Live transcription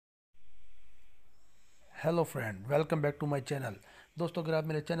Hello friend, welcome back to my channel. दोस्तों, अगर आप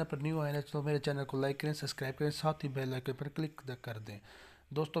मेरे चैनल पर न्यू आए हैं तो मेरे चैनल को लाइक करें, सब्सक्राइब करें, साथ ही बेल आइकन पर क्लिक कर दें।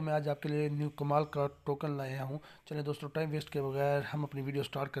 दोस्तों, मैं आज आपके लिए न्यू कमाल का टोकन लाया हूं। चलिए दोस्तों, टाइम वेस्ट के बगैर हम अपनी वीडियो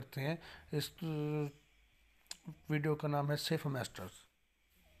स्टार्ट करते हैं। इस वीडियो का नाम है safe masters.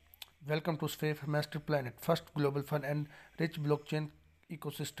 Welcome to safe master planet, first global fun and rich blockchain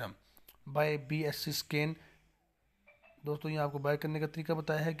ecosystem bye BSC scan. दोस्तों, यहाँ आपको बाय करने का तरीका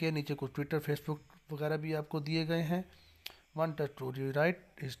बताया है कि नीचे कुछ ट्विटर, फेसबुक वगैरह भी आपको दिए गए हैं। One touch to rewrite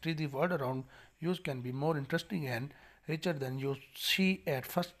history, the world around you can be more interesting and richer than you see at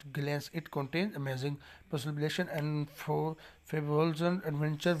first glance. It contains amazing possibility and fables and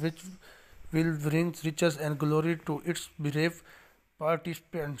adventure which will bring riches and glory to its brave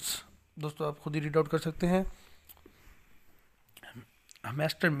participants. दोस्तों, आप खुद ही read out कर सकते हैं।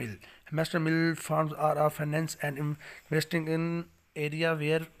 Master mill farms are a finance and investing in area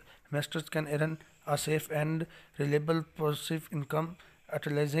where masters can earn a safe and reliable passive income,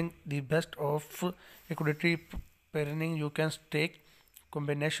 utilizing the best of equity pairing. You can stake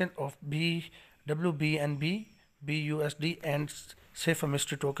combination of BWBNB, BUSD and safe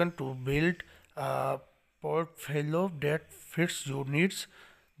mystery token to build a portfolio that fits your needs.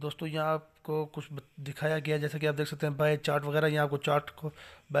 दोस्तों, यहाँ आपको कुछ दिखाया गया, जैसे कि आप देख सकते हैं बाय चार्ट वगैरह। यहाँ आपको चार्ट को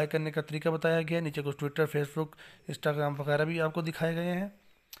बाय करने का तरीका बताया गया है। नीचे कुछ ट्विटर, फेसबुक, इंस्टाग्राम वगैरह भी आपको दिखाए गए हैं।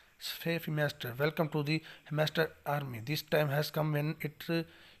 Safe master, welcome to the master army. This time has come when it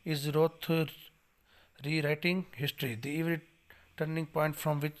is Roth rewriting history, the every turning point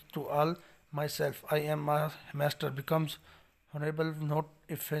from which to all myself I am a master becomes honorable, not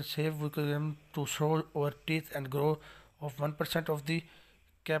if I save we can to show our teeth and grow of 1% of the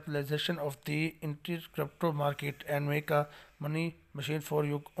capitalization of the entire crypto market and make a money machine for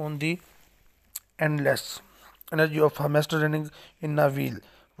you on the endless energy of a master running in a wheel.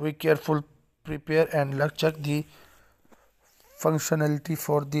 We careful prepare and luck check the functionality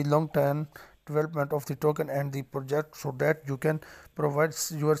for the long term development of the token and the project so that you can provide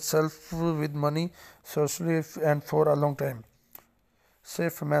yourself with money socially and for a long time.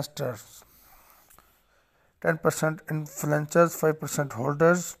 Safe masters, 10% influencers, 5%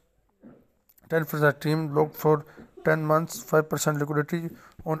 holders, 10% team locked for 10 months, 5% liquidity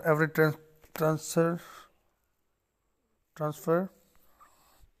on every transfer.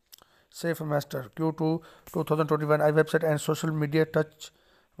 Safe Master Q2 2021 I website and social media touch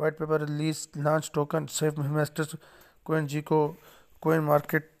white paper release launch token Safe Masters CoinGecko coin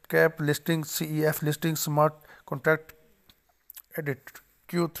market cap listing CEF listing smart contract edit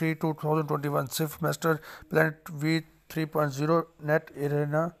Q3 2021 Safe Master Planet V 3.0 net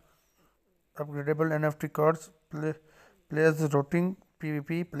arena upgradable NFT cards players routing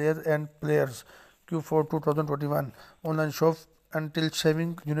PvP players and players Q4 2021 online shop until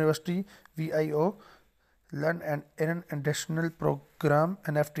saving university VIO learn and earn additional program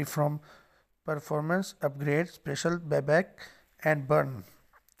NFT from performance upgrade special buyback and burn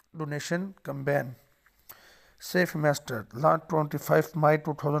donation campaign. Safe Master launch 25 May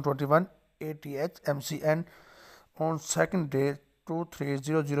 2021 ATH MCN on second day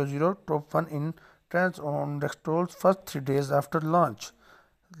 23000 top 1 in trends on Dextrol's first 3 days after launch.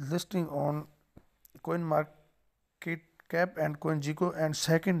 Listing on CoinMarketCap and CoinGecko and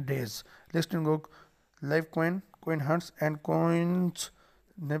second days. Listing of Livecoin, CoinHunts and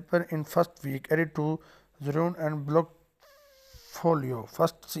CoinsNipper in first week. Added to Zerone and Blockfolio.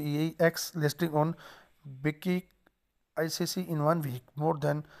 First CEX listing on Biki ICC in 1 week. More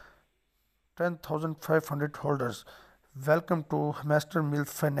than 10,500 holders. Welcome to Master Mill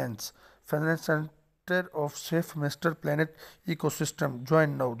Finance Center of Safe Master Planet Ecosystem.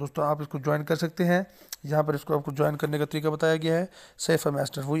 Join now. दोस्तों, आप इसको join कर सकते हैं। यहाँ पर इसको आपको ज्वाइन करने का तरीका बताया गया है। Safe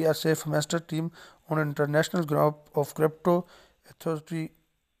master, we are safe master team on international group of crypto authority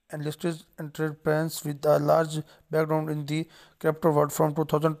and listed enterprise with a large background in the crypto world from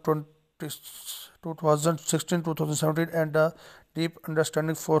 2016 2017 and a deep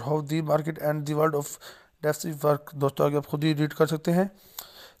understanding for how the market and the world of DeFi work. दोस्तों, आगे आप खुद ही read कर सकते हैं।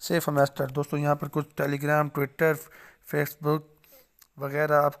 Safe master, दोस्तों यहाँ पर कुछ टेलीग्राम, ट्विटर, फेसबुक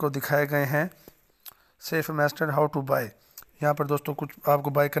वगैरह आपको दिखाए गए हैं। Safe master how to bye, यहाँ पर दोस्तों कुछ आपको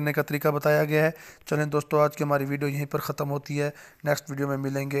बाय करने का तरीका बताया गया है। चलें दोस्तों, आज की हमारी वीडियो यहीं पर ख़त्म होती है। नेक्स्ट वीडियो में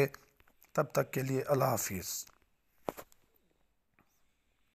मिलेंगे, तब तक के लिए अल्लाह हाफिज़।